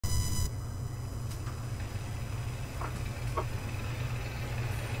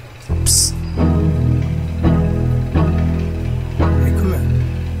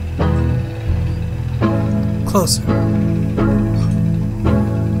closer.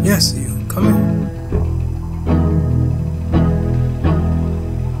 Yes, you. Come here.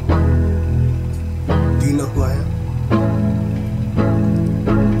 Do you know who I am?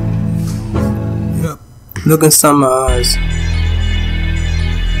 Yep. Look inside my eyes.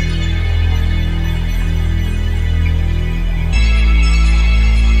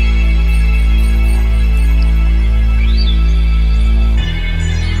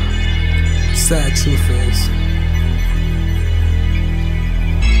 Sad truth is,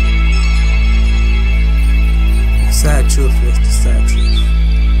 the sad truth is the sad truth.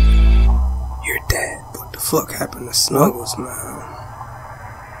 You're dead. What the fuck happened to Snuggles, man?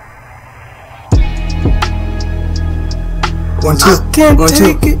 1, 2. I can't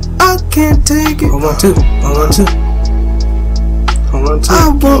take it. I can't take it. 1, 2. 1, 2. I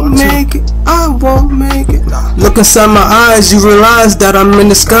won't make it. I won't make it. Look inside my eyes, you realize that I'm in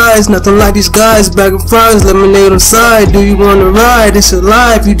disguise. Nothing like these guys, bag of fries, lemonade on side. Do you wanna ride? It's your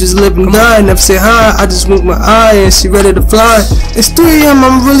life, you just live and die. Never say hi, I just wink my eye and she ready to fly. It's 3 AM,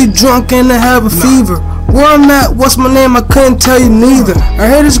 I'm really drunk and I have a fever. Where I'm at, what's my name, I couldn't tell you neither. I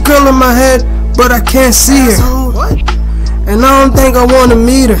hear this girl in my head, but I can't see her. And I don't think I wanna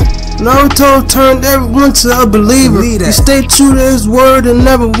meet her. Naruto turned everyone to a believer. He stayed true to his word and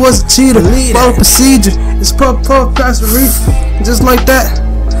never was a cheater. Follow procedure, it's puff past the reaper. Just like that,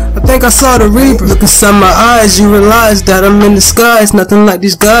 I think I saw the reaper. Look inside my eyes, you realize that I'm in disguise. Nothing like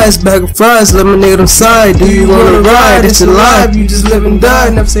these guys, bag of fries, lemonade on side. Do you wanna ride? It's your life, you just live and die.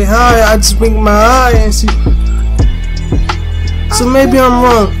 Never say hi, I just wink my eye and see. So maybe I'm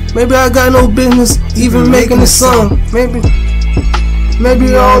wrong, maybe I got no business even making this song.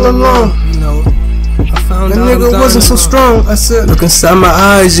 Maybe all along, I found the nigga wasn't so strong. I said, look inside my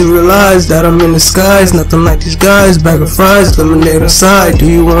eyes, you realize that I'm in disguise. Nothing like these guys, bag of fries, lemonade on side. Do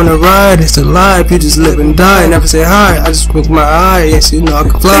you wanna ride? It's a life, you just live and die. Never say hi, I just wink my eye, yes you know I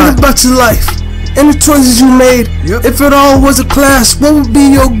can fly. Think about your life, and the choices you made. If it all was a class, what would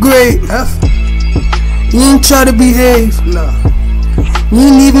be your grade? F. You ain't try to behave. Nah. You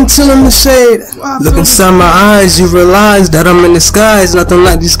ain't even chill in the shade. Look inside my eyes, you realize that I'm in disguise. Nothing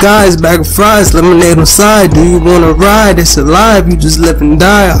like these guys, bag of fries, lemonade on side. Do you wanna ride? It's alive, you just live and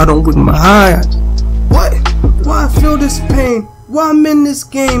die. I don't wink my eye. What? Why I feel this pain? Why I'm in this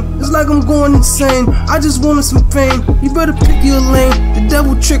game? It's like I'm going insane. I just wanted some fame. You better pick your lane. The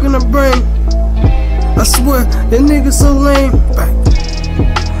devil tricking the brain. I swear, that nigga so lame.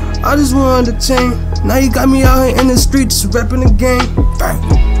 I just wanted to change. Now you got me out here in the streets, repping the game.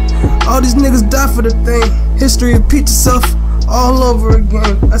 All these niggas die for the thing. History repeats itself all over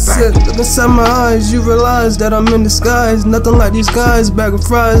again. I said, look inside my eyes, you realize that I'm in disguise. Nothing like these guys, bag of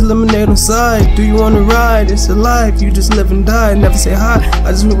fries, lemonade on side. Do you wanna ride? It's a life, you just live and die. Never say hi,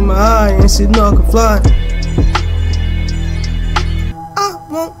 I just wink my eye and she know I can fly. I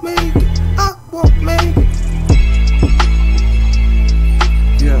won't make it, I won't make it.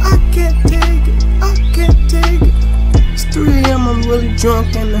 I can't take it, I can't take it. It's 3 AM, I'm really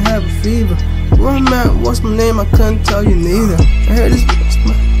drunk and I have a fever. Where I'm at, what's my name, I couldn't tell you neither. I heard this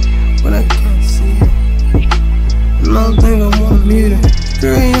bitch, but I can't see it. And I don't think I wanna meet her. 3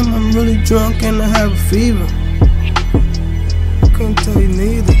 AM, I'm really drunk and I have a fever. I couldn't tell you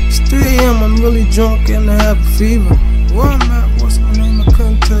neither. It's 3 AM, I'm really drunk and I have a fever. Where I'm at, what's my name, I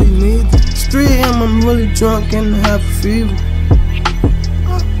couldn't tell you neither. It's 3 AM, I'm really drunk and I have a fever.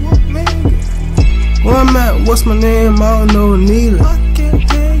 Where I'm at, what's my name, I don't know neither.